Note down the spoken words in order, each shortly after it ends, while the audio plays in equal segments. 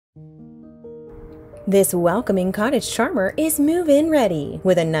This welcoming cottage charmer is move-in ready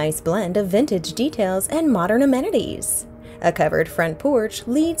with a nice blend of vintage details and modern amenities. A covered front porch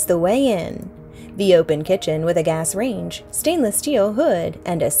leads the way in. The open kitchen with a gas range, stainless steel hood,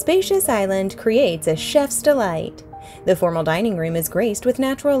 and a spacious island creates a chef's delight. The formal dining room is graced with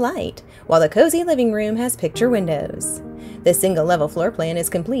natural light, while the cozy living room has picture windows. The single-level floor plan is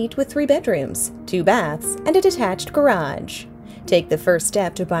complete with 3 bedrooms, 2 baths, and a detached garage. Take the first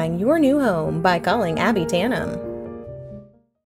step to buying your new home by calling Abby Tanem.